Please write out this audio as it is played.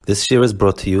This year is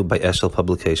brought to you by Eshel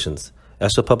Publications.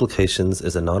 Eshel Publications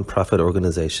is a non-profit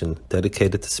organization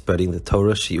dedicated to spreading the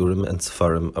Torah, Shiurim, and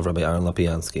Sefarim of Rabbi Aaron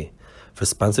Lapiansky. For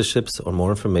sponsorships or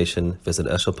more information, visit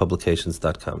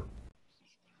eshelpublications.com.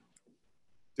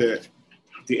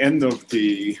 The end of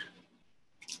the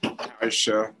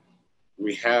Parsha,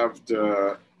 we have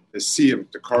the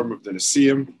Nesiim, the carbon of the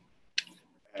Nesiim,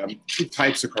 two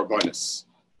types of carbonis.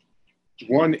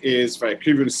 One is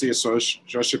Vayakrivu Nesiya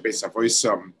Joshua Beis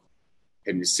Avoisam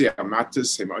Hem Nesiya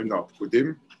Amatis Hem Oina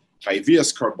Pkudim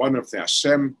Vayivias Carbon of the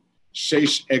Hashem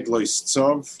Sheish Eglois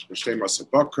Tzov V'Shtei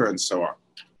Masabakar and so on.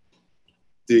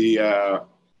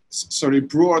 So they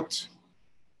brought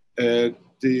the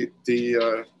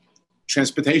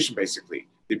transportation basically.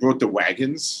 They brought the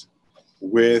wagons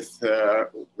with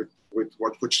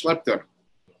what would schlep them.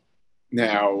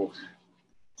 Now,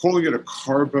 calling it a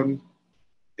carbon.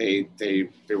 They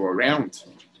were around.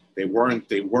 They weren't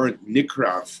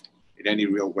nikrav in any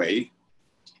real way.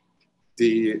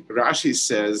 The Rashi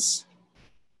says,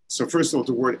 so first of all,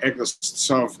 the word eglos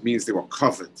tzav means they were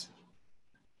covered.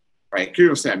 By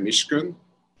Akiros Mishkan,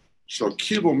 shel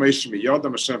kibu Moshe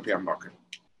miyadam Hashem pe'amakim.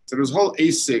 So there was a whole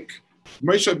asik.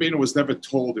 Moshe Rabbeinu was never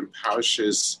told in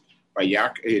Parshas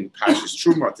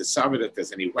Truma to Sabbath that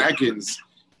there's any wagons,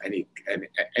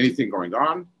 anything going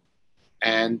on.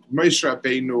 And Moshe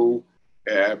Rabbeinu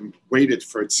waited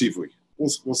for a tzivui.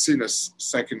 We'll see in a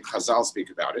second Chazal speak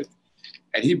about it.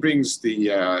 And he brings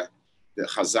the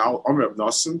Chazal, Omer of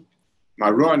Naso,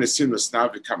 Marua Nesim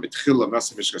Nesnav V'kam Etchila,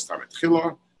 Naso Mishkas Tam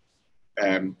Etchila.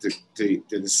 The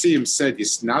Nesiim said,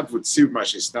 Yisnad V'tziv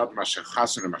Mash Yisnad Mash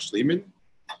Chasun Mashlimin,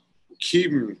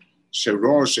 Kim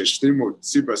Shero Sheshlimu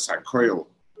Tzibas HaKoil,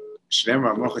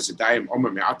 Shnema Mochas Yadayim Omer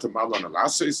Me'atam Malon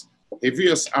Alasis, so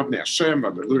here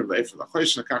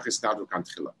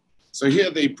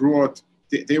they were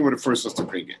the first ones to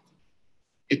bring it.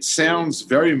 It sounds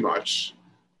very much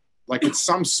like it's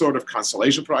some sort of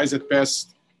consolation prize at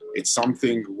best. It's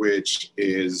something which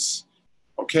is,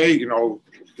 okay,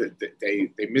 they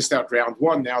missed out round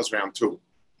one, now it's round two.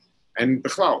 And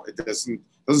Bechlau, it doesn't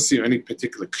seem any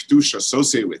particular kedusha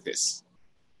associated with this.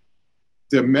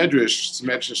 The Medrash, it's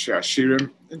mentioned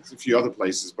She'ashirim, and a few other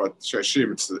places, but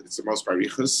She'ashirim, it's the most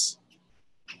barichas.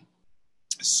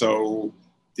 So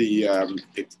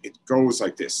it goes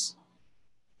like this.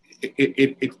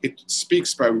 It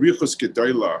speaks by Richus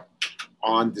Gedola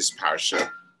on this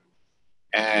parsha,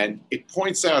 and it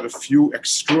points out a few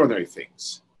extraordinary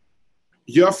things.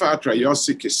 Yafat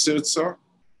Rayosi Kesirtza,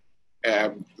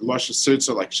 Lasha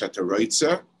Sirtza like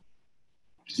Shataroitza.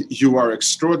 You are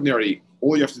extraordinary.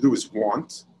 All you have to do is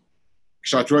want.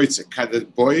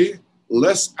 Boy,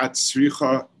 less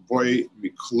atzricha boy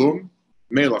miklum,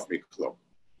 melaf miklum.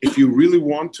 If you really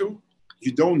want to,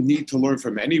 you don't need to learn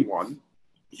from anyone.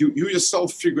 You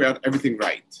yourself figure out everything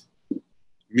right.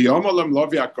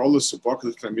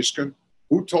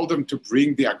 Who told them to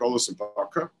bring the agolos and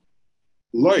baka?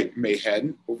 Loy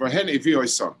mehen overhen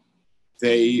evioisan.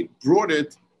 They brought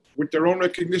it with their own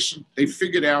recognition. They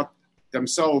figured out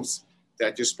themselves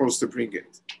that you're supposed to bring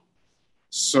it.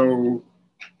 So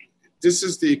this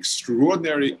is the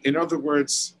extraordinary, in other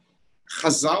words,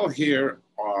 Chazal here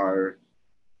are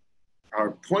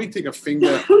pointing a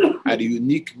finger at a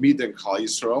unique midah in Klal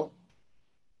Yisrael,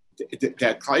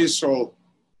 that Klal Yisrael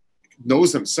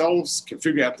knows themselves, can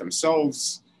figure out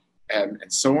themselves, and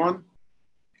so on.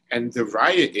 And the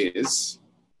raya is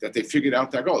that they figured out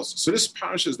their goals. So this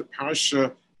parasha is the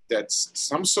parasha that's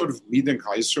some sort of midah in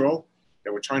Klal Yisrael,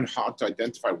 that we're trying hard to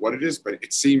identify what it is, but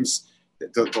it seems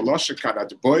that the Lasha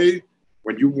Kadat boy,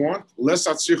 when you want, less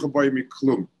atzricha boy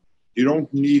miklum. You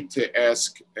don't need to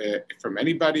ask from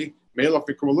anybody. Melach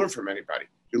will learn from anybody.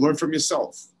 You learn from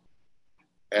yourself.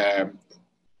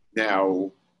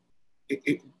 Now,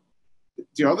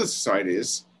 the other side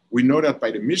is, we know that by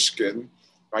the Mishkan,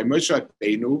 by Moshe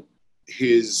Rabbeinu,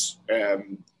 his the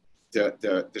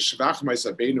Shevach Moshe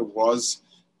Rabbeinu was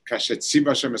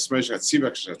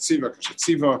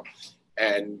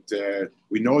and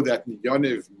we know that in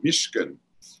Yonev, Mishkan,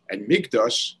 and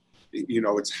Mikdash,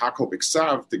 it's Hakol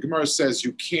B'Ksav. The Gemara says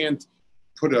you can't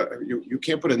put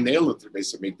a nail into the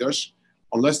base of Mikdash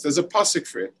unless there's a pasuk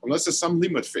for it, unless there's some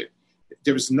limit for it.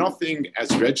 There is nothing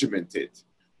as regimented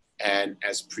and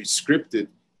as prescripted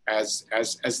as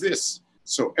this.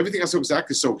 So everything else is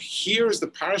exactly. So here is the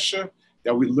parasha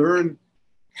that we learn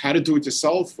how to do it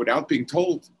yourself without being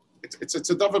told. It's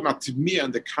a davar matmiya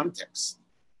in the context.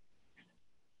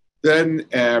 Then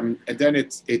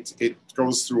it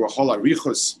goes through a whole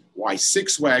arichos. Why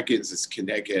 6 wagons? It's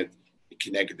connected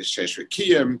the shesh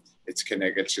rekiyim. It's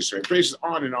connected shesh rebraces.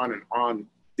 On and on and on.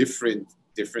 Different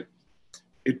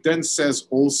It then says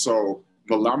also,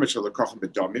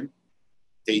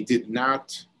 they did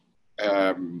not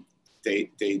they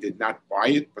did not buy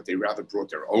it, but they rather brought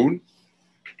their own,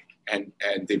 and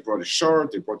they brought a shore,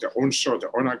 they brought their own shore,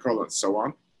 their own alcohol, and so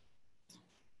on.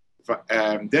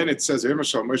 Then it says, I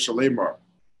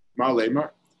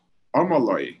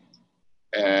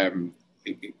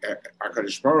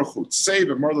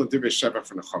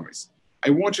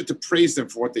want you to praise them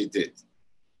for what they did.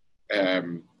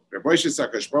 Rabbi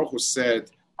Moshe Baruch Hu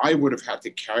said, I would have had to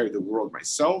carry the world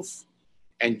myself,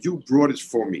 and you brought it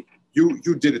for me. You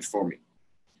did it for me.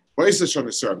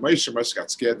 Moshe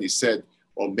got scared, and he said,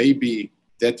 well, maybe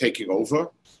they're taking over.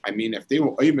 I mean, if they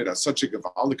were aimed at such a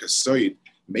gavaldik aside,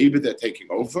 maybe they're taking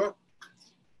over.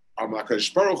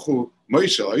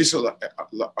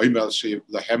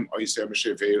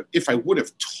 If I would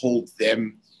have told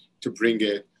them to bring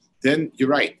it, then you're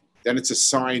right. Then it's a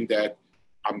sign that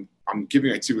I'm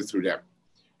giving Atzivut through them.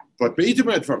 But they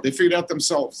figured out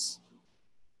themselves.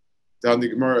 Then the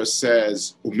Gemara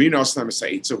says, who gave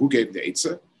the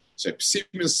Eitzah? So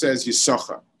Psimin says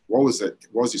Yisachar. What was it?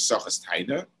 What was Yisachar's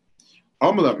taina?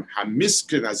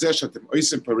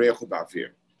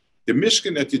 The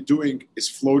mishkan that you're doing is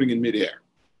floating in midair.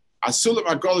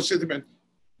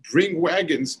 Bring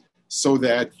wagons so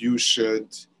that you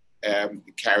should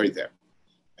carry them.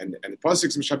 And the pasuk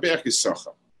is Mishabech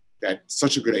Yisachar. That's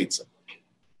such a good eitzah.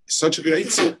 Such a good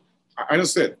eitzah. I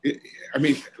understand.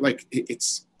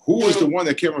 It's who was the one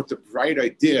that came up with the right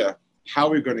idea? How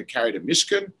we're going to carry the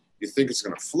mishkan? You think it's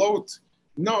going to float?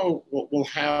 No, we'll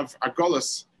have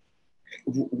agolas.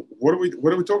 What are we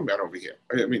talking about over here?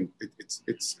 I mean,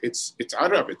 it's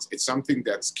Arab. It's something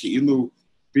that's ki'ilu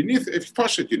beneath. If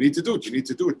pashut, you need to do it. You need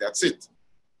to do it. That's it.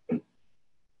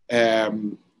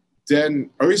 Then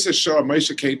Orisa Shah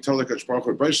Moshe Kate Tolakash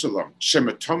Baruch Shalom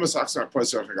Shema Thomas Achsar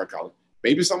Pasar Gakal.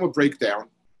 Maybe someone will break down.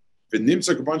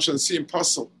 V'nimtzak a bunch and see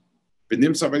impossible.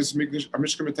 V'nimtzak Beis Hamikdash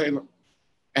Metayla.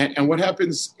 And what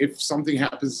happens if something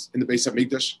happens in the Beis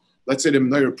Hamikdash? Let's say the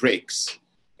menorah breaks.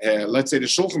 Let's say the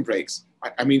shulchan breaks.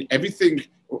 I mean, everything.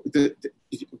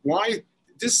 Why?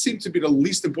 This seems to be the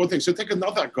least important thing. So take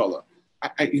another Agala.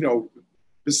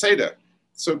 Beseda.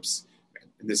 So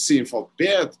the scene felt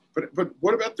bad. But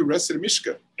what about the rest of the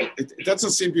Mishkan? It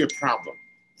doesn't seem to be a problem.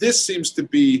 This seems to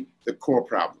be the core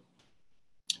problem.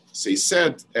 So he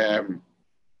said,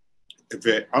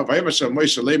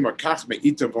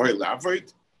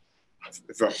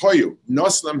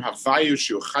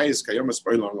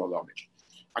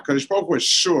 HaKadosh Baruch Hu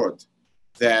assured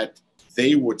that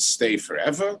they would stay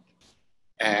forever,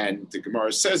 and the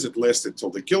Gemara says it lasted till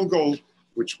the Gilgal,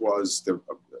 which was the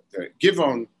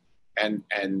Givon and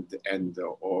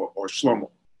Shlomo.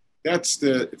 That's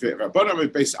the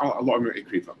Rabbanim based on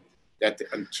that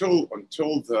until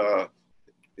the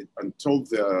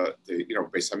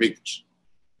Beis Hamikdash,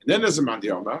 and then there's a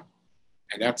Mandiyama,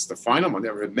 and that's the final one.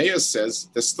 And Remeah says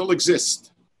they still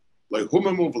exist. Like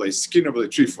humamu, like skin of the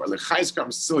tree for like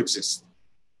chayskam still exist.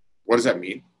 What does that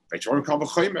mean?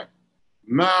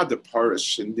 Ma the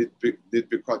parish did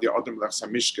because the Adam lechsa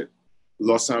mishkan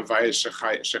losan vayes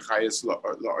shechayes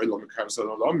la'olam kavs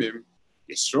la'olamim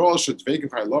Yisrael should vegen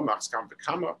vay lomachs kam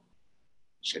v'kama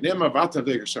shenema vata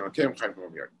vegen shemakem chayim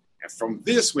v'omiyot. And from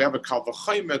this we have a kal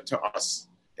v'chayim to us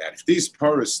that if these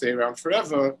parish stay around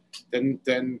forever, then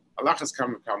Allah has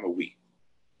come v'kama we.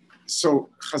 So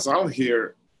Chazal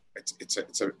here. It's a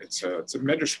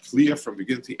medrash clear from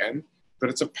beginning to end, but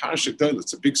it's a parasha dol.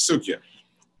 It's a big sugya.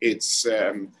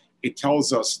 It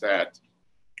tells us that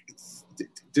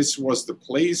this was the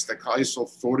place that Klal Yisrael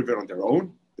thought of it on their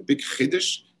own. The big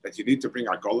chiddush that you need to bring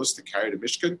agolos to carry the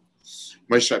Mishkan.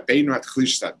 Moshe Rabbeinu had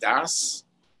chlish das,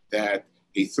 that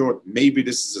he thought maybe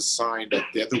this is a sign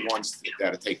that they're the ones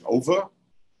that are taking over.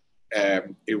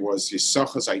 It was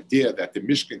Yisachar's idea that the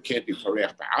Mishkan can't be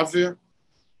pareach ba'avir.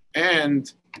 And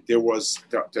there was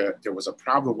a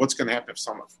problem. What's going to happen if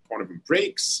one of them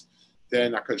breaks?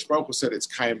 Then HaKadosh Baruch Hu said it's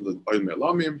kaim l'olam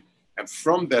elamim, and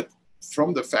from the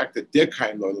fact that they're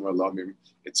kaim l'olam elamim,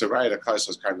 it's a right that Klal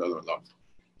Yisrael is kaim l'olam elamim.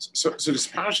 So this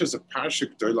parasha is a parasha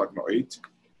g'dolah ma'od,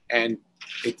 and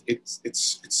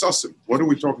it's awesome. What are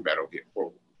we talking about over here?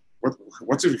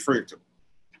 What's it referring to?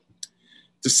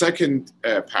 The second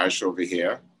parasha over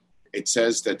here, it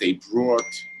says that they brought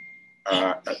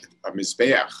a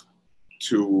mizbeach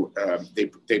to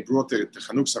they brought the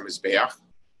Chanukah mizbeach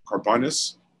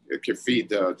karbanis kefi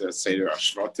the seder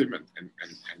ashvatim and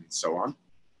so on.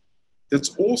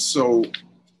 That's also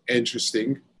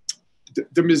interesting.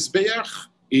 The mizbeach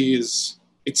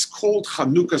it's called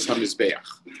Chanukah's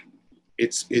hamizbeach.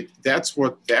 That's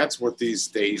what these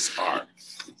days are.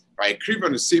 By Kriva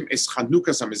Nasim is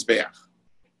Chanukah's hamizbeach.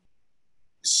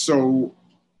 So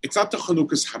it's not the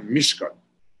Chanukas HaMishkan.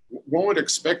 One would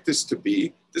expect this to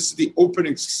be, this is the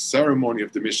opening ceremony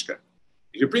of the Mishkan.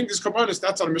 If you bring these Karbanos,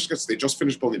 that's on the Mishkan, so they just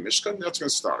finished building Mishkan, that's going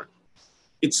to start.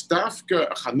 It's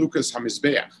Dafka Chanukas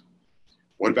HaMizbeach.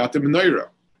 What about the Menorah?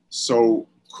 So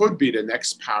could be the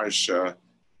next parasha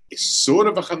is sort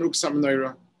of a Chanukas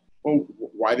HaMenorah. Well,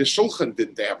 why the Shulchan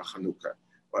didn't they have a Chanukah?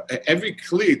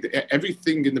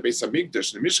 Everything in the Beis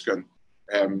Hamikdash, the Mishkan,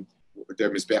 the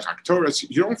Mizbeach Aktoras,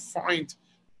 you don't find.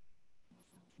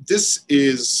 This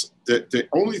is the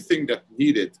only thing that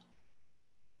needed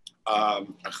a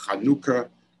Chanukah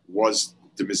was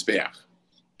the Mizbeach.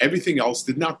 Everything else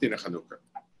did not need a Chanukah.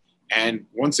 And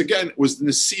once again, it was the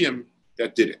Nesiim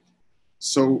that did it.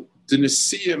 So the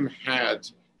Nesiim had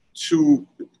two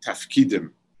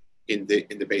tafkidim in the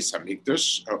Beis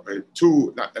Hamikdash,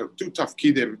 two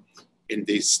tafkidim in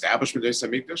the establishment of the Beis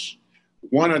Hamikdash.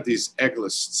 One are these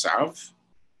eglis tzav,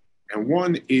 and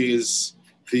one is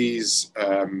these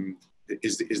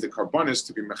is the karbanis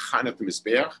to be mechanat the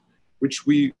mizbeach, which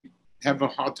we have a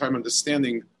hard time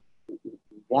understanding.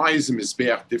 Why is the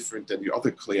mizbeach different than the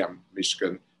other kliyam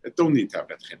mishkan that don't need to have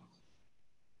that chinuch?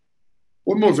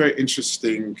 One more very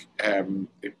interesting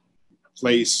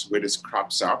place where this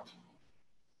crops up.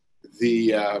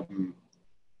 It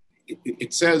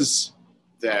says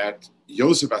that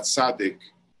Yosef Atzadik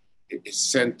is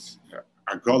sent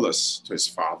Argolas to his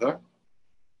father.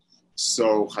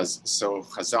 So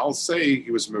Chazal say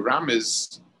he was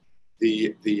merames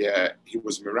he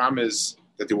was merames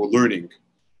that they were learning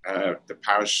the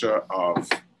parasha of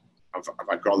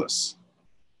Argolas.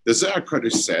 The Zohar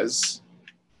Kodesh says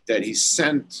that he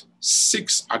sent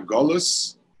 6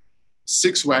 Argolas,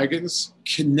 6 wagons,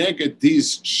 keneged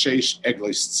these sheish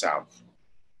eglis tzav.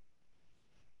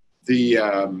 The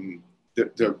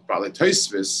Balei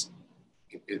Tosfos,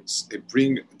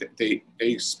 they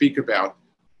speak about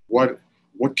what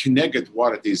keneged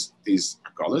what are these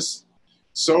Argolas.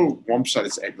 So one shot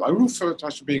is Egla Rufa,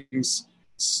 Tasha brings,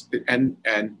 and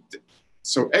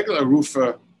so Egla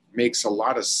Rufa makes a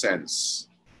lot of sense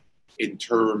in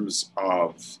terms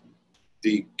of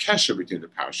the kesher between the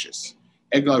parashas.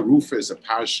 Egla Rufa is a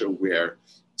parasha where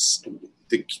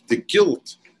the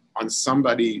guilt on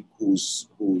somebody who's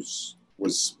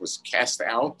was cast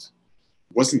out,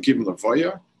 wasn't given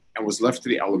lavoya, and was left to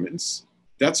the elements.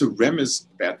 That's a remez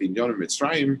about the Inyan of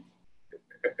Mitzrayim,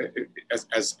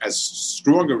 as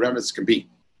strong a remez can be.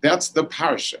 That's the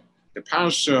parasha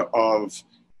of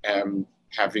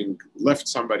having left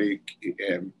somebody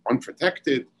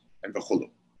unprotected and v'chulu.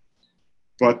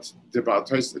 But the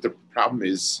problem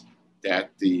is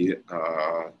that the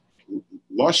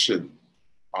lashon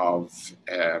of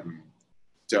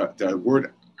the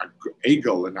word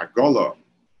egel and agola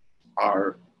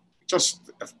are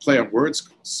just a play on words,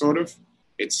 sort of.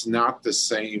 It's not the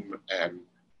same.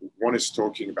 One is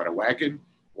talking about a wagon,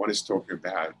 one is talking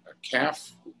about a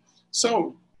calf.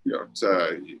 So,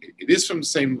 it is from the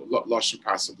same lashon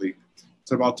possibly.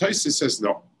 So Baltaisi says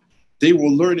no. They were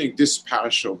learning this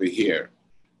parasha over here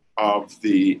of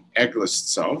the eglis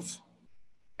tzav,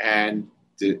 and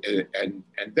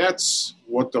that's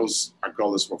what those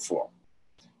agolas were for.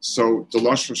 So the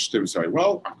lashon stems very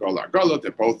well. Agola, they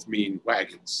both mean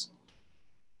wagons.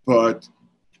 But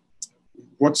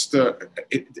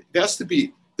it has to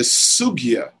be the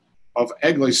sugya of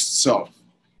eglis tzav.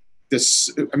 It's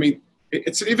an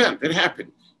event. It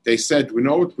happened. They said, we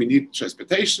know what we need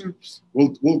transportation.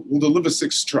 We'll deliver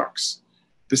 6 trucks.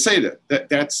 To say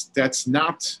that's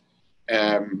not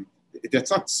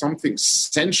something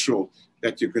central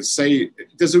that you could say.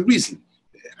 There's a reason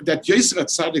that Yosef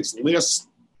Atzadik's last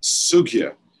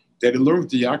sugya that he learned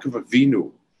the Yaakov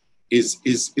Avinu is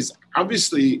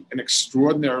obviously an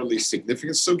extraordinarily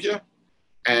significant sugya,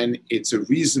 and it's a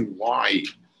reason why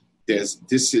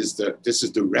this is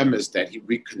the remez that he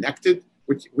reconnected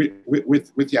with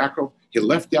Yaakov. He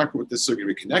left Yaakov with the sugya,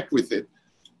 reconnect with it.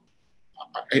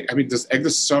 Does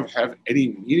Eglis Tzav have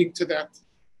any meaning to that?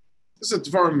 This is a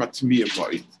dvar matmiyah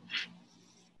moed.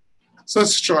 So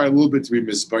let's try a little bit to be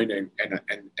mizbayin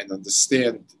and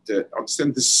understand the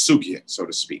sugya, so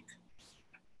to speak.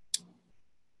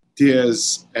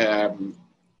 There's the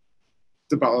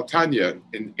Balatanya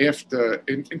in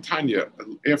Tanya,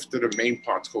 after the main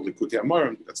part called the Likutei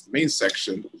Amarim, that's the main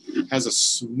section, has a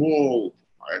small,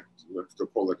 I have to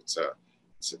call it, it's a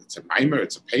mimer,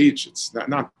 it's a page, it's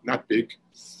not big.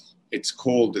 It's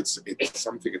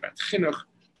something about chinuch,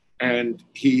 and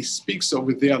he speaks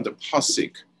over there on the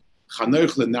pasuk,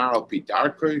 Chanoich lenar al pi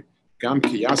darkoi, gam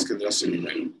ki yasken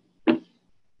yasim.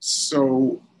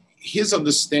 So his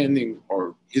understanding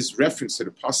or his reference to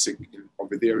the pasuk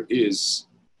over there is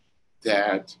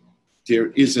that there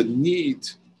is a need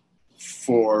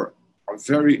for a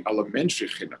very elementary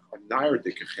chinuch, a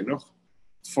nayardik chinuch,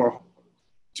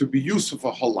 to be useful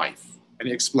for whole life. And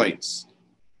he explains.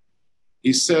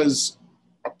 He says,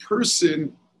 a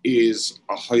person is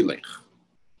a hoylech.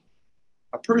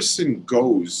 A person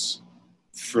goes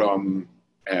from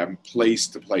place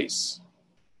to place.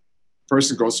 A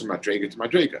person goes from madrega to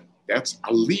madrega. That's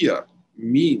aliyah,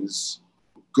 means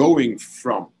going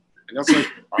from. And that's like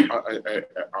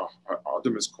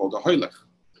Adam is called a hoylech.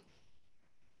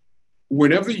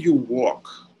 Whenever you walk,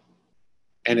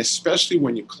 and especially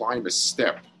when you climb a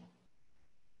step,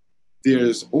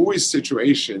 there's always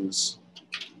situations,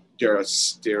 there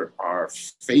are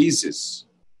phases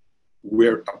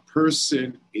where a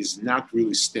person is not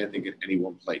really standing in any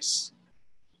one place.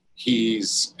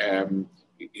 He's,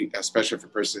 especially if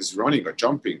a person is running or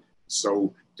jumping,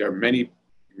 so there are many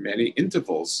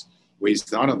intervals where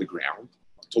he's not on the ground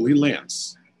until he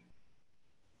lands.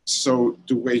 So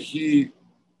the way he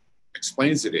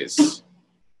explains it is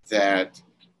that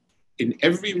in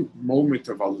every moment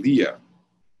of aliyah,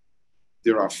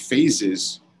 there are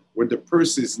phases when the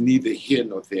person is neither here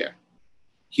nor there.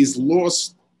 He's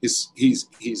lost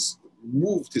he's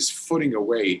moved his footing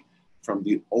away from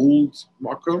the old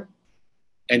makom,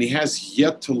 and he has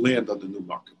yet to land on the new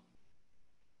makom.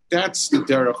 That's the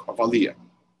derech of aliyah.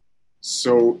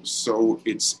 So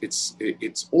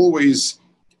it's always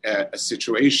a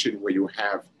situation where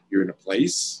you're in a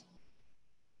place,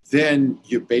 then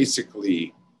you're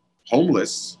basically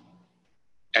homeless,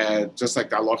 and just like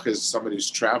the halacha is somebody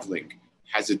who's traveling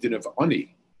has a din of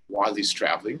ani while he's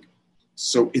traveling.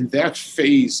 So in that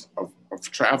phase of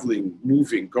traveling,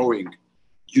 moving, going,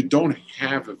 you don't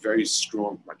have a very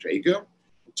strong madrega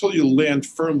until you land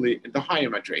firmly in the higher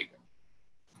madrega.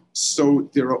 So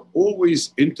there are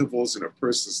always intervals in a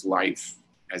person's life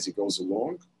as he goes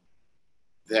along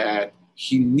that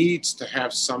he needs to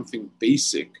have something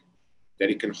basic that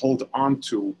he can hold on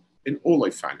to in all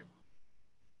Ifanim.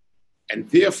 And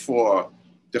therefore,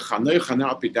 the Chanei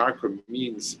Chanal Pidarka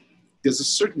means there's a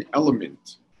certain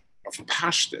element of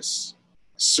pashtus,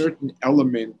 a certain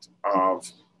element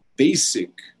of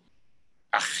basic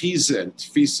achiza and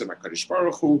tfisa and HaKadosh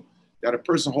Baruch Hu that a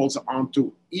person holds on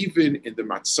to even in the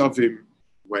matzavim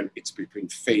when it's between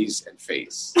phase and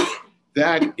phase.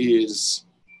 That is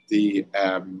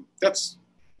that's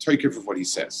takeoff of what he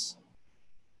says.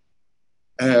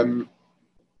 In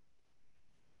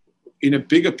a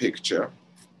bigger picture,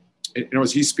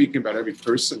 as he's speaking about every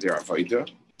person, their avodah,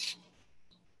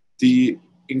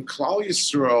 in Klal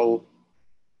Yisrael's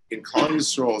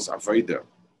avodah,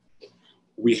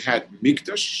 we had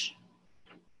Mikdash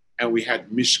and we had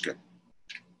Mishkan.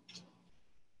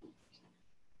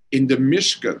 In the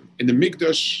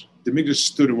Mikdash, the Mikdash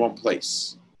stood in one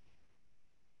place.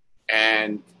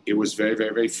 And it was very,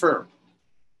 very, very firm.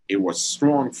 It was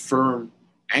strong, firm,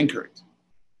 anchored.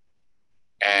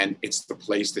 And it's the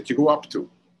place that you go up to.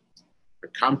 The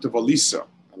Camp of Alisa,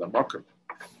 Alamakum.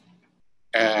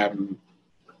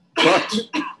 But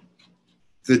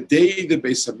the day the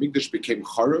Beis HaMikdash became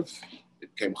Charav, it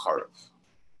became Charav.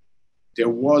 There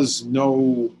was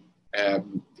no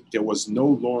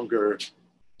longer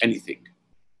anything.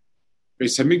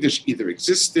 Beis HaMikdash either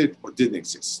existed or didn't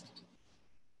exist.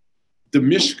 The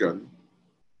Mishkan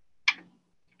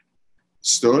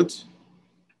stood,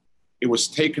 it was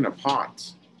taken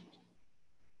apart,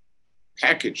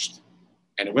 packaged,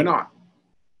 and it went on.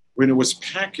 When it was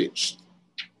packaged,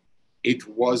 it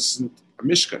wasn't a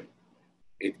Mishkan.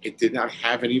 It did not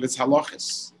have any of its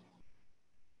halachas.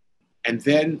 And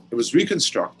then it was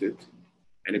reconstructed,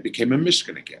 and it became a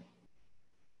Mishkan again.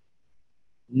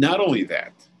 Not only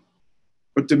that,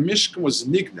 but the Mishkan was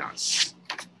nignas.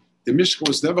 The Mishkan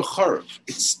was never charav.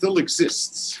 It still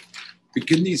exists. The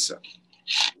Geniza,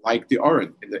 like the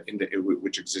Aron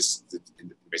which exists in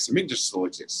the Beis HaMikdash still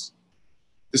exists.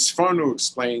 The Sforno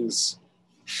explains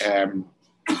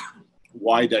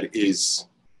why that is.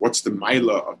 What's the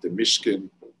Maila of the Mishkan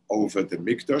over the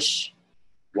Mikdash?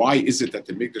 Why is it that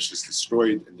the Mikdash is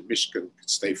destroyed and the Mishkan could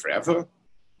stay forever?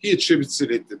 He attributes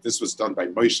it that this was done by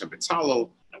Moshe and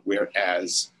Betzalel,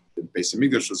 whereas the Beis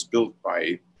HaMikdash was built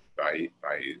by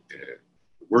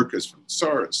workers from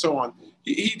Tsar and so on.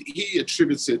 He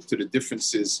attributes it to the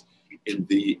differences in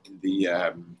the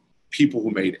people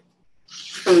who made it.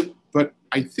 But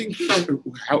I think,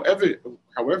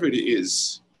 however it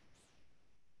is,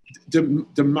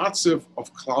 the matzav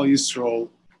of Klal Yisrael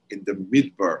in the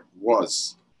Midbar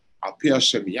was Al Pi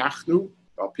Hashem Yachnu,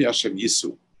 Al Pi Hashem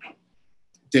Yisu.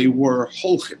 They were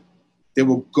holchim. They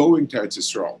were going to Eretz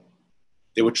Yisrael.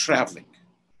 They were traveling.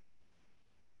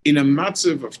 In a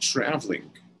matzav of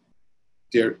traveling,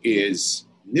 there is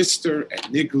Nister and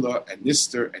Nigla and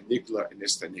Nister and Nigla and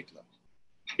Nister and Nigla.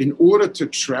 In order to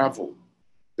travel,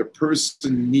 the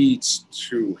person needs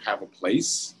to have a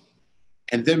place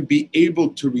and then be able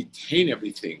to retain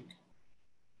everything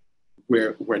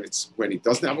when he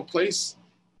doesn't have a place,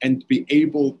 and be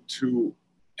able to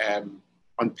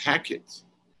unpack it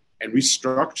and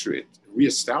restructure it,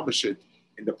 reestablish it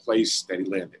in the place that he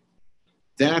landed.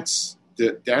 That's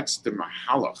the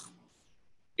mahalach.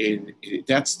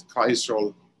 That's Klal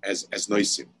Yisrael as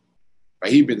noisim.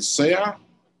 Vahi ben seah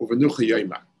uvenucha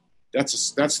yoyma.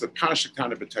 That's the parashat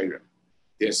Tana b'Torah.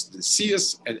 There's the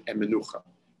siyas and menucha.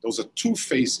 Those are two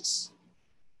phases.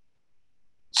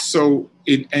 So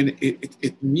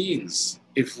it means,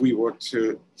 if we were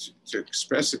to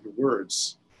express it in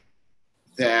words,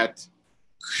 that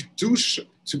kedusha,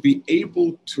 to be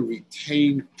able to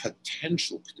retain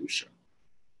potential kedusha,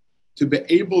 to be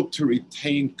able to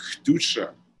retain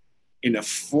kedusha in a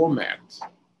format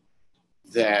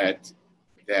that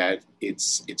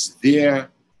it's there,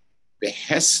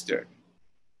 behester,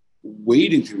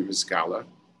 waiting to be miskala.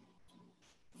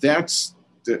 That's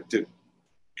the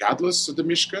godless of the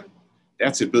Mishkan.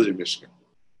 That's a billion Mishkan.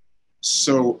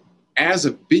 So as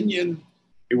a binyan,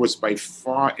 it was by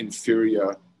far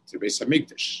inferior to Beis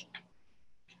Hamikdash.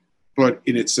 But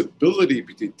in its ability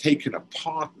to be taken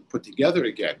apart and put together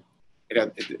again,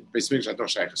 Beis Hamikdash had no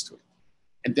shaykhs to it.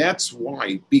 And that's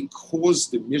why, because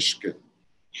the Mishkan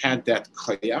had that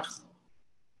koyach,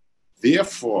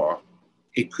 therefore,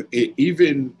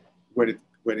 even when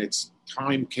its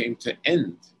time came to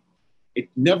end, it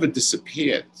never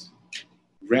disappeared.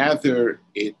 Rather,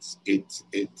 it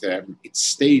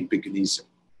stayed begnizim.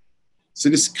 So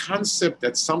this concept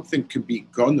that something can be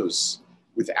gonus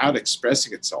without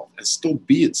expressing itself and still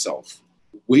be itself,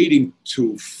 waiting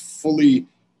to fully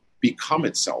become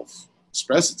itself,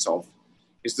 express itself,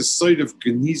 is the side of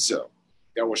geniza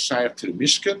that was shaykh to the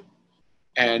Mishkan,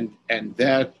 and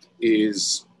that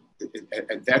is,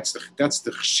 and that's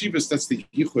the chshivas, that's the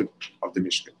yichud of the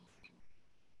Mishkan.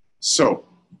 So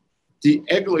the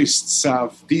eglis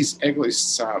tzav, these eglis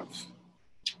tzav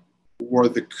were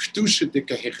the kedusha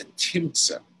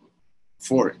dikahechetimtza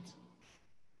for it,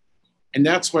 and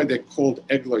that's why they're called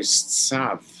eglis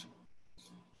tzav.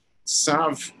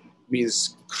 Tzav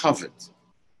means covered,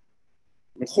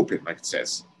 mechupin, like it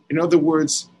says. In other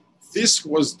words, this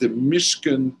was the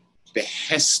Mishkan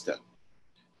behesta.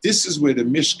 This is where the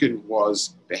Mishkan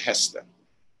was behesta,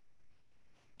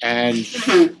 and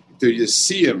the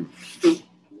Nesiim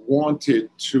wanted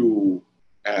to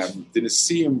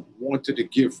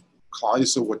give Klal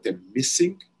Yisrael what they're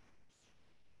missing.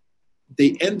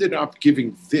 They ended up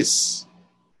giving this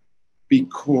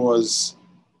because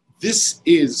this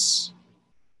is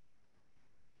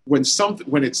when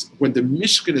the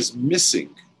Mishkan is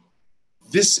missing.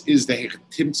 This is the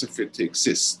hechetimtza for it to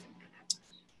exist.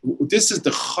 This is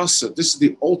the chaser. This is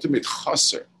the ultimate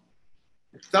chaser.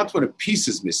 It's not when a piece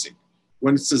is missing.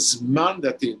 When it's a zman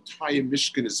that the entire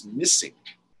Mishkan is missing,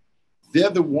 they're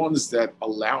the ones that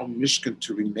allow Mishkan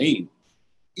to remain,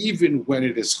 even when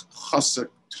it is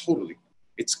chaser totally.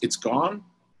 It's gone,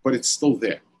 but it's still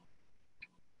there.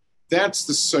 That's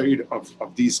the side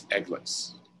of these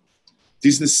eglas.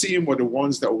 These Nesiim were the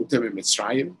ones that were with them in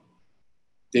Mitzrayim.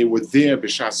 They were there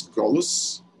b'shas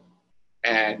golus,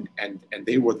 and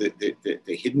they were the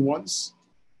hidden ones,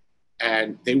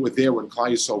 and they were there when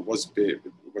Klal Yisrael was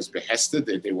behested.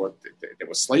 They were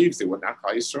slaves. They were not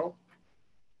Klal Yisrael.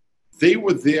 They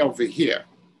were there over here.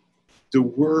 The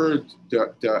word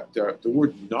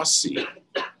nasi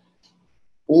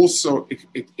also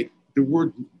the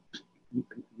word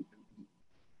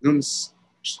nun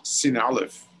sin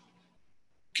aleph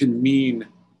can mean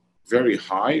very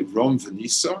high, rom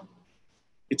v'nisa.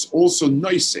 It's also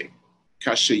noise,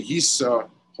 kashe yisa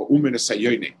ha'umen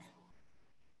asayonik.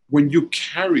 When you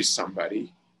carry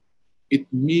somebody,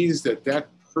 it means that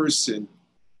person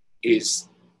is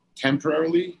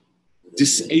temporarily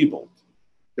disabled.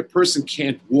 The person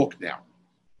can't walk now.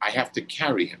 I have to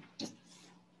carry him.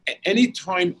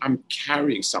 Anytime I'm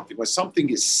carrying something, when something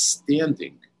is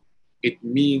standing, it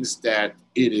means that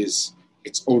it is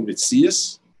its own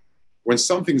mitzias. When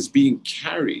something is being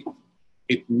carried,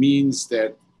 it means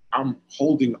that I'm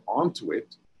holding on to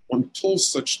it until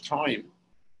such time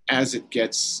as it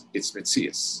gets its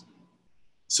mitzias.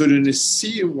 So the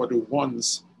Nesiim were the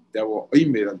ones that were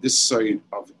oimed on this side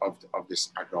of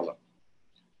this agala.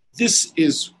 This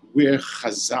is where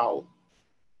Chazal,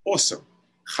 awesome,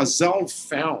 Chazal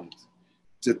found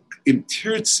the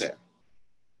imtirtze.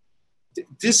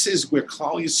 This is where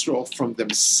Klal Yisrael from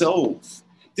themselves,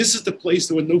 this is the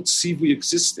place where no tzivui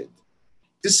existed.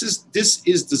 This is the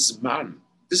Zman.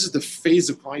 This is the phase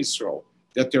of Klal Yisrael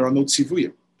that there are no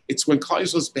tzivuyim. It's when Klal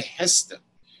Yisrael is behester.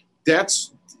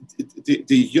 That's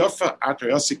the Yofa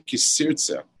Atarasi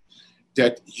Kisirtza,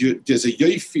 that there's a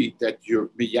yofi that you're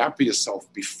miyapi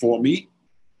yourself before me,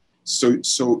 so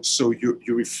you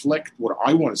reflect what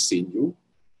I want to see in you,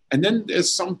 and then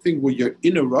there's something where your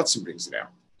inner Ratzon brings it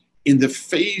out. In the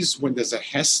phase when there's a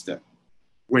hester,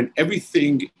 when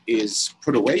everything is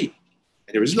put away,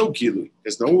 and there is no gilui,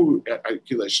 there's no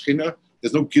gilui shchina,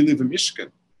 there's no gilui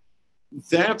v'mishkan.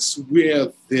 That's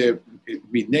where the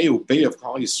mineu bay of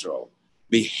Klal Yisrael,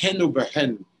 mihenu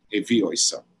behen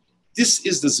evioisa. This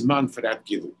is the Zman for that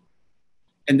Gilu.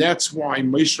 And that's why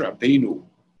Moshe Rabbeinu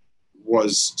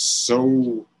was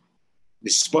so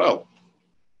misspelled.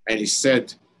 And he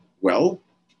said, well,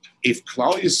 if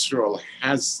Klal Yisrael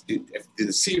if the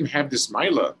Nesim have this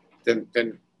Maila,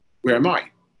 then where am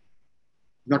I?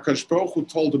 Nakash Baruch Hu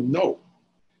told him, no.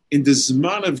 In the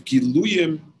Zman of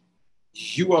Giluyim,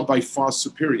 you are by far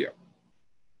superior.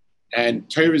 And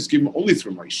Torah is given only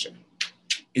through Moshe.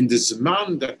 In the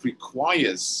Zman that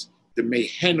requires the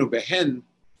mehen or behen,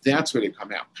 that's where they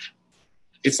come out.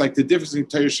 It's like the difference between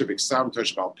Torah Shebiksav and Torah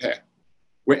Shebal Peh.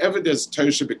 Wherever there's Torah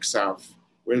Shebiksav,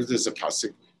 wherever there's a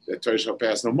pasuk, the Torah Shebal Peh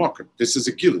has no mocker. This is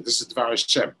a gilu. This is Dvar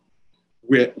Hashem.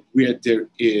 Where there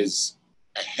is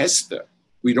a hester,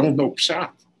 we don't know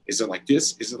pshat. Is it like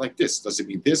this? Is it like this? Does it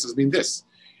mean this? Does it mean this?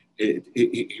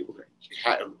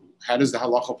 How does the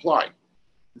halach apply?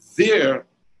 There,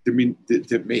 the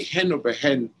mehen or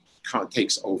behen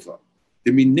takes over.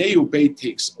 The Mineu Bey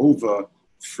takes over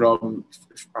from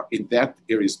in that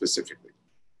area specifically.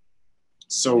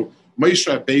 So Moshe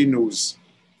Rabbeinu's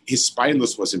his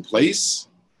spineless was in place,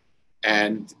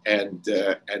 and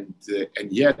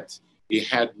yet it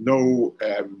had no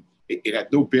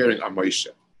bearing on Moshe,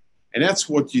 and that's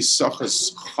what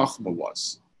Yisachar's chachma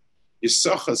was.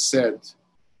 Yisachar said,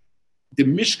 "The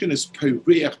Mishkan is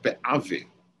pereach be'ave.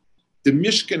 The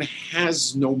Mishkan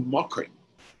has no makom.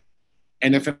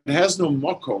 And if it has no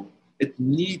makom, it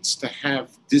needs to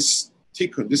have this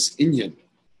tikkun, this inyan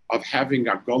of having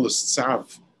a golus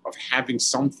tzav, of having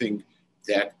something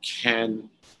that can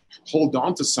hold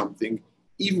on to something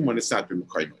even when it's not been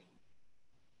mekayim.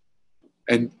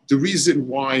 And the reason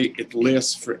why it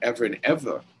lasts forever and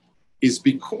ever is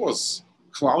because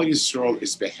Klal Yisrael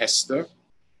is behester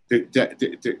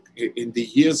in the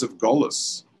years of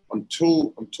golus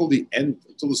until the end,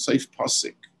 until the Seif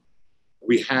Pasik.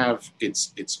 We have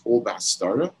it's all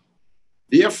Bastara.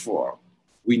 Therefore,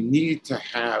 we need to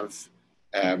have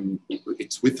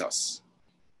it's with us.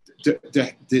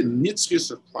 The nitzchus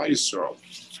of Klal Yisrael,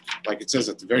 like it says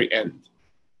at the very end,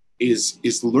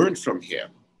 is learned from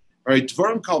here. All right,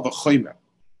 Dvarim kal v'chomer.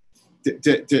 That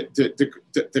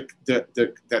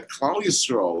Klal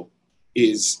Yisrael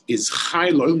is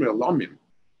chai lo'ilmer alamim.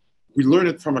 We learn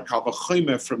it from a kal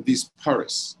v'chomer from these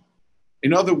paras.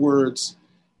 In other words,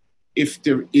 if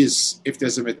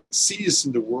there's a Metzias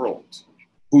in the world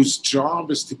whose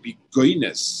job is to be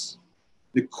goynes,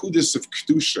 the kudus of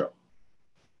Kedusha,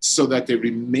 so that they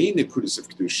remain the kudus of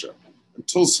Kedusha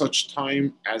until such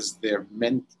time as they're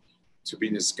meant to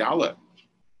be nisgala,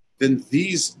 then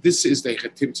this is the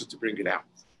chetimtza to bring it out.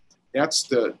 That's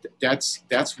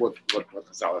what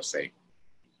Chazal are saying.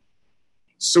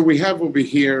 So we have over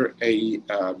here a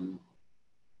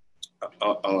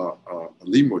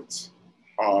limut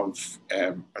of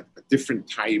a different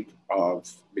type of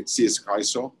Metzias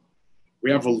Kaisel. We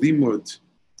have a limud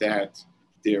that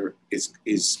there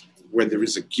is when there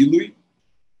is a gilui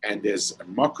and there's a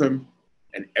makom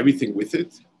and everything with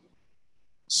it.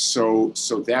 So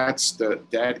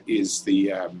that is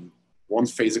the one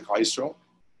phase of Kaisel,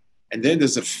 and then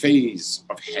there's a phase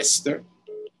of Hester.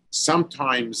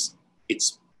 Sometimes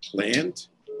it's planned.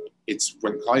 It's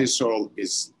when Klal Yisrael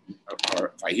is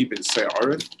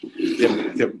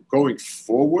they're going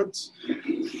forward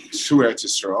to Eretz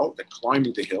Yisrael, they're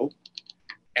climbing the hill,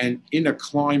 and in a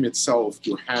climb itself,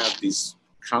 you have these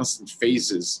constant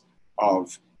phases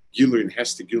of Gilui and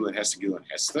Hester, Gilui and Hester, Gilui and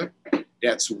Hester.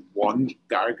 That's one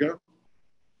darga,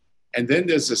 and then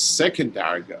there's a second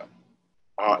darga.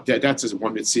 That's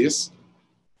one mitzias,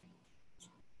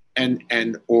 and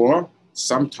or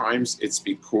sometimes it's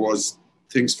because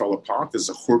things fell apart. There's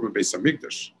a churban Beis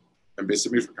Hamikdash, and Beis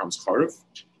Hamikdash becomes charav.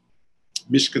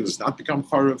 Mishkan does not become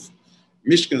charav.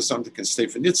 Mishkan is something that can stay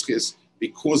for nitzchis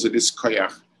because of this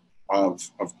koyach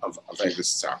of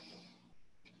Eges Tzar.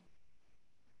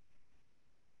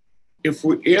 If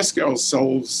we ask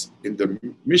ourselves in the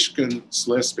Mishkan /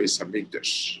 Beis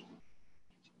Hamikdash,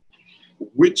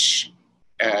 which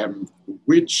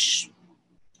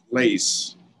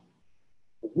place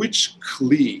which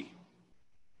kli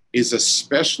is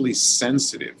especially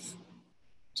sensitive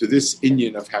to this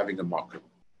inyan of having a makom.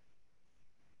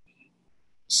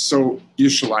 So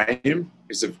Yerushalayim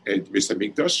is Beis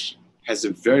Hamikdash has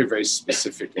a very, very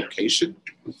specific location.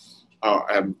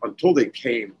 Until they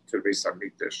came to the Beis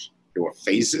Hamikdash, there were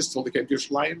phases till they came to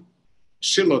Yerushalayim.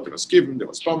 Shiloh, there was Kivim, there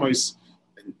was Bamais,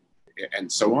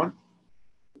 and so on.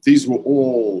 These were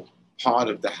all part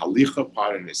of the Halicha,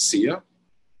 part of the Nesiyah.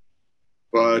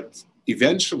 But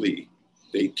eventually,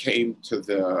 they came to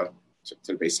the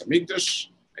Beis Hamikdash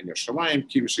and Yerushalayim,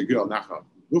 Kim Shegil Nacha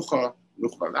Nucha,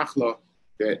 Nucha Nachla.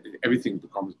 Everything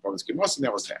becomes Bonis Kimos, and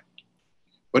that was that.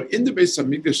 But in the Beis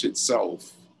Hamikdash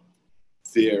itself,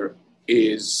 there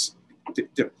is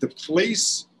the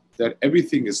place that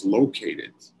everything is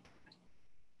located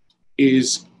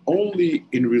is only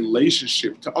in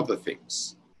relationship to other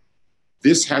things.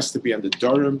 This has to be on the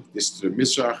Durham, this is the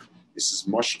Mizrach, this is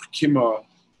Moshech Kima,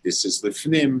 this is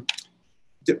Lifnim.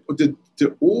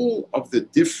 All of the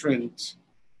different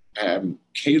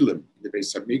Kalim in the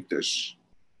Beis Hamikdash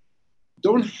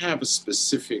don't have a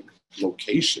specific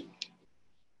location.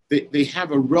 They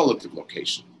have a relative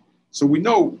location. So we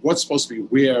know what's supposed to be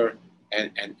where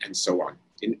and so on.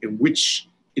 In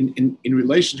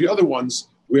relation to the other ones,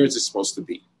 where is it supposed to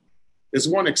be? There's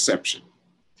one exception.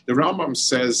 The Rambam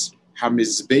says,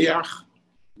 HaMizbeach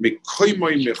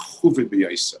mekoymoi mechuven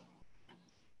b'yaisa.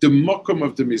 The makom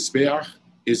of the Mizbeach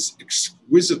is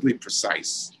exquisitely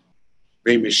precise.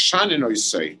 Ve'mishanen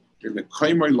oisei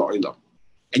ve'mekoymoi la'olam.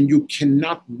 And you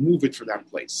cannot move it from that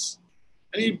place.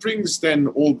 And he brings then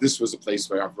all this was a place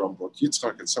where Avraham brought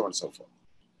Yitzchak and so on and so forth.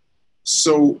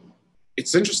 So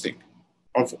it's interesting.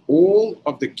 Of all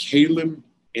of the Kalim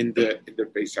in the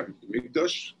Beis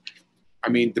Hamikdash, I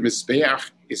mean, the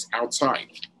Mizbeach is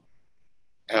outside.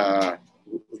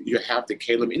 You have the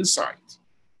Kalim inside.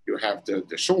 You have the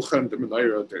Shulchan, the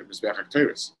Menorah, the Mizbeach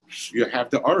HaKteres. You have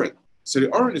the Aron. So the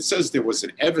Aron, it says there was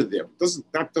an Ever there.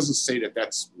 That doesn't say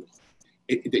that's...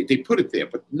 They put it there,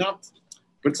 but it's not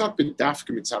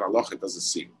b'dafka mitzad halacha. It doesn't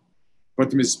seem. But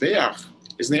the Mizbeach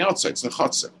is on the outside. It's the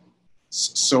Chatzah.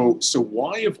 So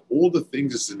why of all the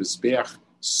things is the Mizbeach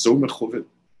so mechuven?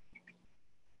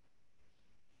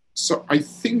 So I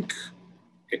think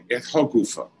at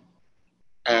Hagufa,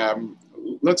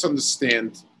 let's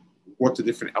understand what the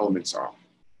different elements are.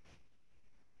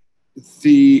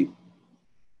 The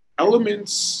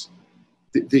elements,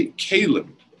 the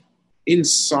Kalim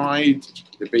inside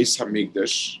the Beis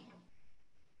Hamikdash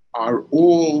are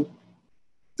all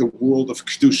the world of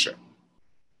Kedusha.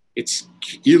 It's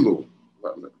Ki'ilu,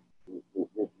 the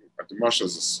Mashal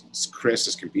is as crass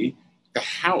as can be, the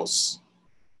house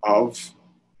of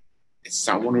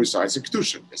someone who resides in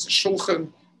Kedusha. There's a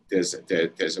Shulchan, there's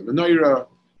a Menorah,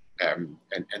 and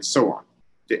so on.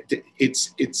 It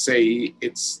is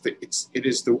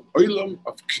the Olam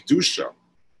of Kedusha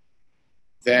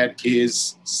that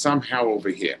is somehow over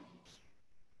here.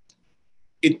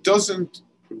 It doesn't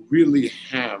really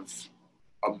have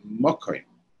a makom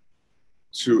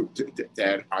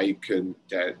that I can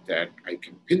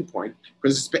pinpoint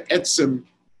because it's be'etzim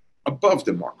above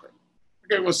the makom.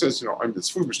 Everyone says, I'm the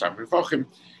Tzfur B'Shtam Mevachim.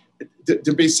 The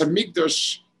Beis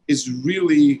Hamikdash is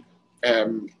really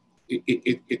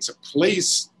it's a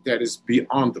place that is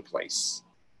beyond the place.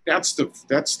 That's the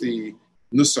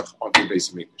nusach of the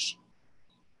Beis Hamikdash.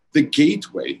 The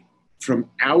gateway from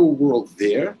our world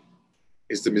there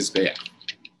is the Mizbeach.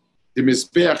 The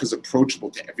Mizbeach is approachable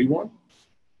to everyone,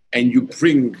 and you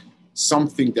bring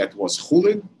something that was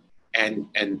chulin, and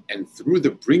through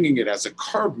the bringing it as a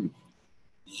carbon,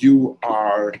 you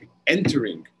are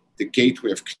entering the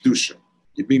gateway of Kedusha.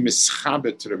 You be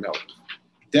mischabet to the Melech.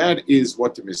 That is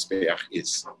what the Mizbeach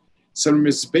is. So the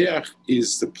Mizbeach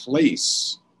is the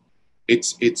place,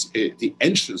 it's the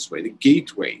entranceway, the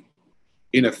gateway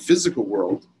in a physical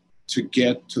world to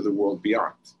get to the world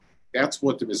beyond. That's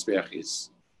what the Mizbeach is.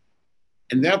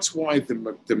 And that's why the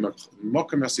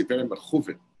Mokum has to be very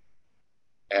mechuven.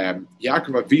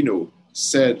 Yaakov Avinu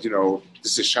said,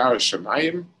 this is Shara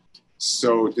Shemayim,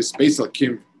 so this Beis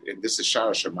Elkim, this is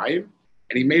Shara Shemayim,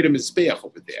 and he made a Mizbeach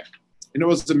over there. In other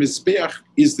words, the Mizbeach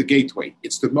is the gateway.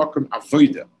 It's the Mokum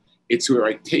Avoida. It's where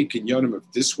I take in Yonim of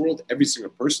this world, every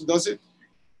single person does it,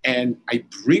 and I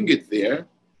bring it there,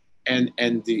 and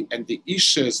the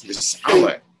Isha is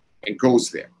Nis'ala and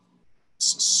goes there.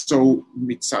 So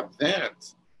mitzad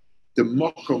that, the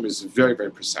Mokum is very, very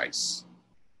precise.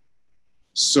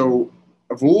 So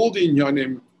of all the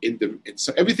Inyanim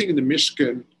so everything in the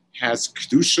Mishkan has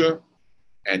Kedusha,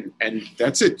 and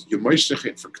that's it. You moishtech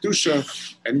it for Kedusha,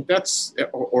 and that's,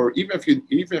 or even if you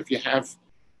have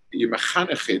you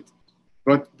mechanech it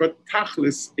But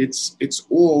tachlis, it's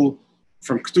all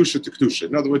from kedusha to kedusha.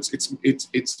 In other words, it's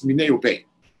minei obey.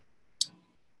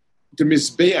 The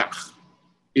mizbeach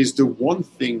is the one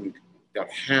thing that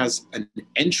has an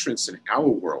entrance in our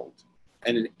world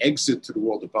and an exit to the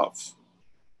world above.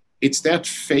 It's that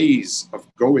phase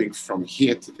of going from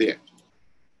here to there.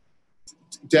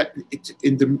 That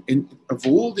of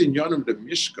all the inyanim of the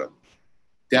Mishkan,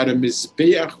 that a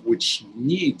mizbeach which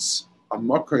needs a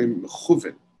makom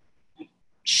mechuven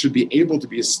should be able to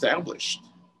be established.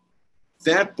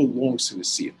 That belongs to the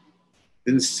Nesiim.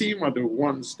 The Nesiim are the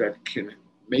ones that can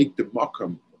make the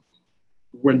makom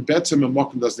when betzim and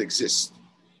makom doesn't exist.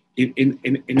 In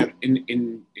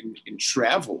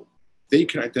travel, they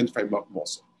can identify makom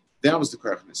also. That was the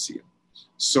Koyach Nesiim.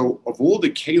 So of all the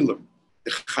Kalim,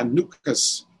 the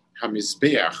Chanukas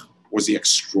HaMizbeach was the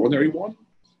extraordinary one,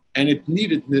 and it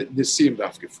needed Nesiim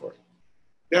dafke for it.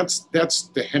 That's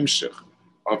the hemshech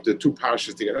of the two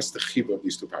parashas together. That's the chibah of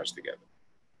these two parashas together.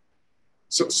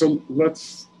 So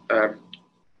let's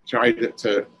try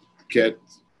to get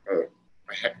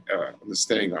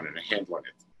understanding on it, a handle on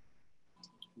it.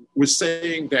 We're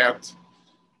saying that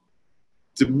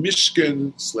the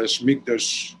Mishkan /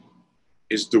 Mikdash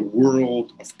is the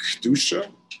world of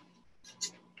Kedusha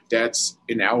that's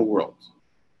in our world.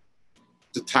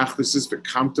 The Tachlis is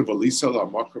V'kamta v'lisa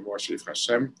la'makom v'ashrif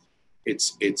Hashem.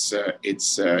 It's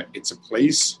a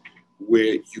place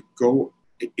where you go.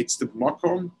 It's the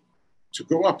makom to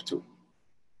go up to.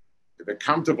 The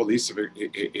V'kamta v'lisa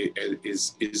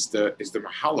is the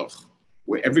mahalach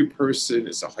where every person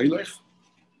is a haylech,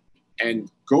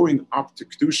 and going up to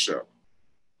Kedusha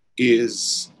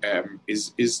is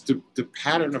the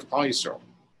pattern of Klal Yisrael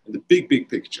in the big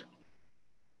picture.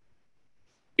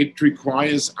 It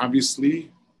requires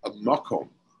obviously a makom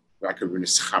where I can be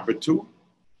nischaber to.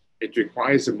 It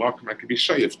requires a makom I can be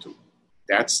shayev to.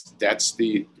 That's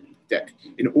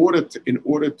in order to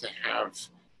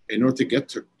get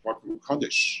to makom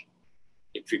kodesh,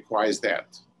 it requires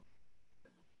that.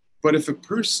 But if a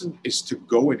person is to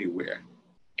go anywhere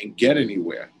and get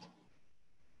anywhere,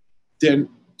 then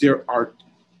there are,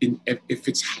 if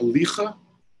it's halicha,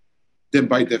 then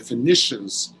by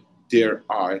definitions, there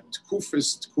are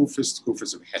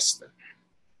tkufas of Hester.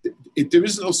 There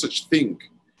is no such thing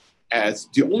as,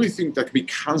 the only thing that can be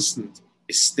constant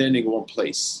is standing in one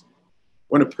place.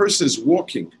 When a person is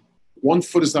walking, 1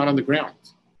 foot is not on the ground.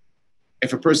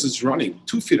 If a person is running,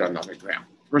 2 feet are not on the ground.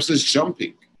 If a person is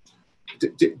jumping,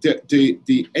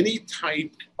 any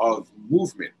type of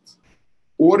movement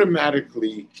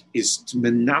automatically is to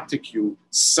menatic you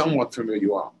somewhat from where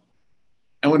you are.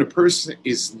 And when a person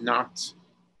is not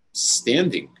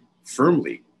standing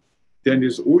firmly, then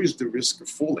there's always the risk of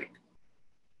falling.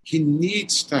 He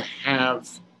needs to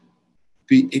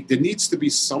there needs to be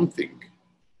something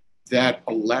that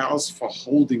allows for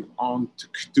holding on to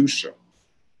Kedusha,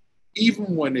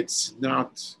 even when it's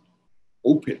not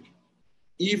open,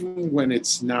 even when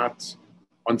it's not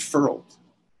unfurled,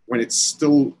 when it's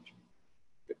still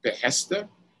behesta,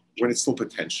 when it's still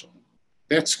potential.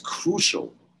 That's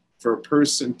crucial for a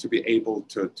person to be able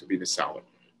to be Nisalim.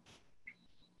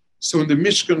 So in the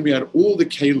Mishkan, we had all the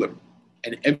Kalim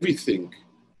and everything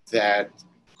that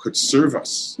could serve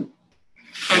us.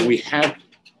 And we had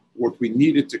what we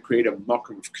needed to create a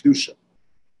makom of Kedusha.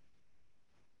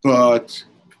 But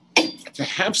to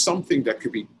have something that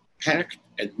could be packed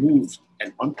and moved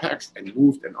and unpacked and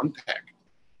moved and unpacked,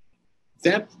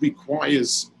 that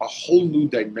requires a whole new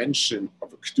dimension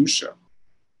of a Kedusha,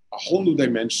 a whole new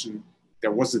dimension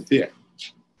that wasn't there.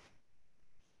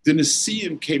 The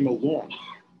Nesiim came along.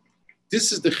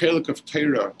 This is the chelik of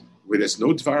Torah where there's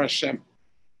no Dvar Hashem.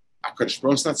 HaKadosh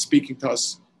Baruch is not speaking to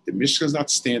us. The Mishkan is not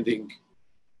standing.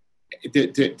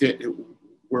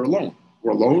 We're alone.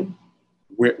 We're alone.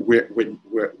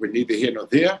 We're neither here nor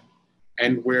there,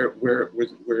 and we're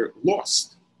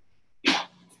lost.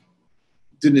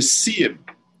 The Nesiim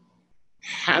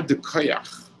had the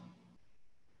koyach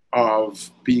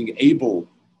of being able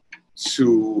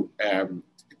to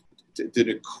the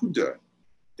nekuda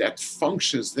that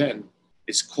functions then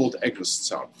is called Eglos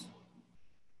Tzav.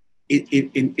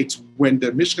 It's when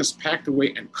the Mishkan is packed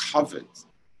away and covered,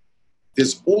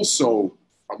 there's also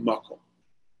a makom.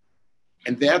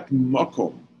 And that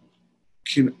makom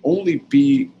can only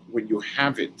be when you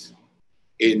have it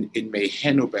in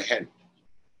mehen or behen.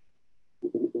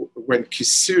 When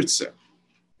kisirtze,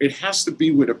 it has to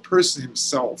be with a person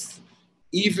himself,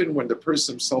 even when the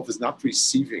person himself is not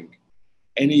receiving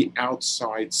any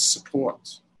outside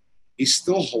support, he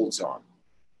still holds on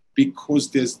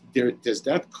because there's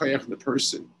that koyach in the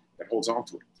person that holds on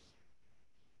to it.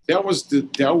 That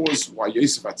was why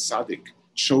Yosef Atzadik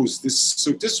chose this.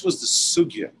 So this was the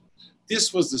sugya.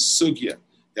 This was the sugya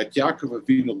that Yaakov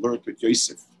Avinu learned with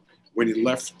Yosef when he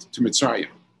left to Mitzrayim.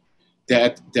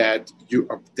 That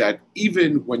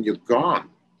even when you're gone,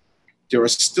 there are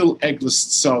still eglis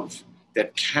tzav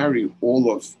that carry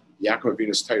all of Yaakov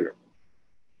Avinu's Torah.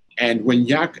 And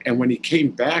when he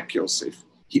came back, Yosef,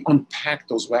 he unpacked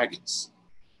those wagons.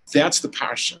 That's the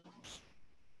parsha.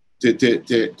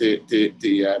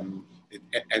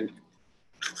 And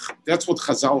that's what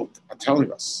Chazal are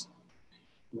telling us.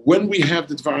 When we have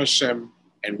the Dvar Hashem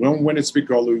and when it's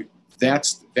Begolu,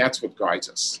 that's what guides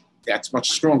us. That's much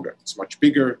stronger. It's much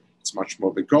bigger. It's much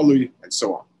more Begolu, and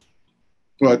so on.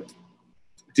 But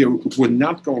we're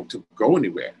not going to go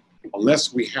anywhere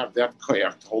unless we have that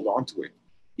koyach to hold on to it,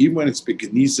 even when it's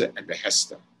Begeniza and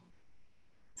Behesta.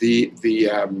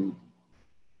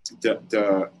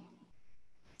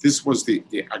 This was the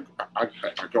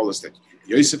agolas that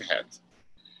Yosef had.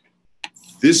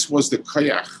 This was the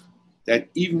koyach that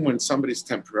even when somebody's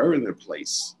temporarily in a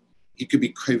place, he could be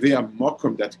kovea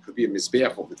mokum, that could be a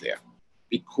mizbeach over there,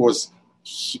 because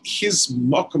his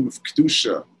mokum of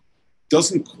kedusha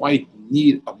doesn't quite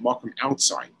need a mokum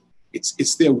outside.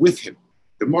 It's there with him.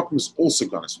 The mokum is also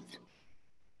ganas with him.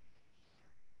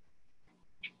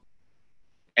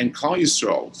 And Klal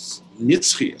Yisrael's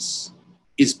nitzchias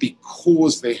is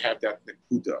because they have that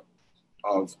nekuda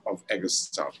of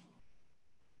Eges Tzav.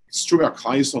 It's true about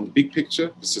Klal Yisrael in the big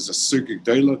picture. This is a Sugya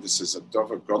Gdola. This is a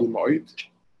Dover Gadol Ma'od.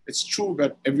 It's true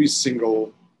about every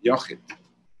single Yachid.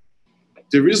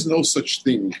 There is no such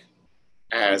thing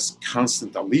as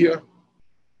constant aliyah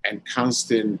and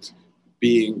constant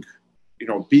being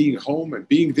home and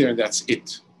being there, and that's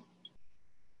it.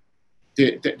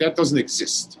 That doesn't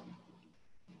exist.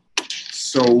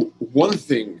 So one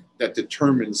thing that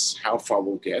determines how far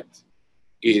we'll get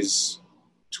is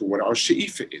to what our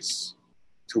she'ifa is,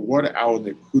 to what our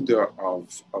nekuda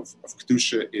of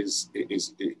kedusha is.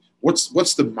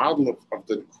 What's the model of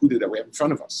the nekuda that we have in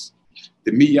front of us?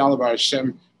 The mi yalav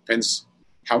Hashem depends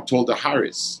how tall the har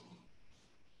is.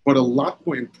 But a lot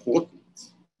more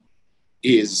important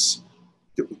is,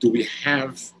 do we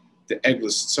have the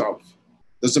eglis tzav?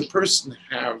 Does a person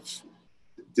have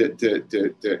the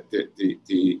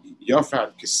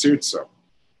yafad kesirtza,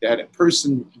 that a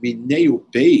person mineu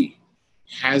bei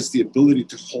has the ability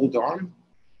to hold on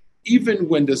even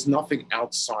when there's nothing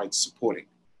outside supporting?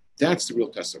 That's the real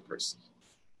test of a person.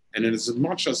 And as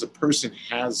much as a person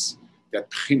has that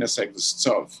pchinas eglis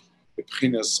tzav, the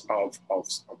pchinas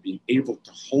of being able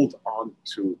to hold on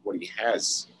to what he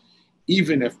has,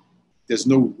 even if there's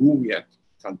no room yet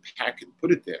to unpack and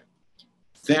put it there,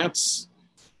 that's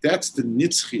the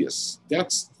nitzchias.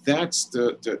 That's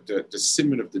the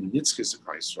siman of the nitzchias of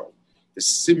Klal Yisrael. The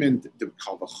siman, the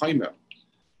kal v'chaymer,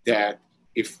 that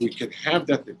if we can have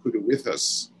that nekuda with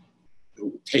us,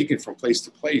 taken from place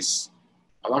to place,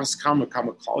 Allah's kama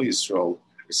Klal Yisrael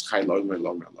is chai lo.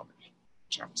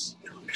 Shabbos.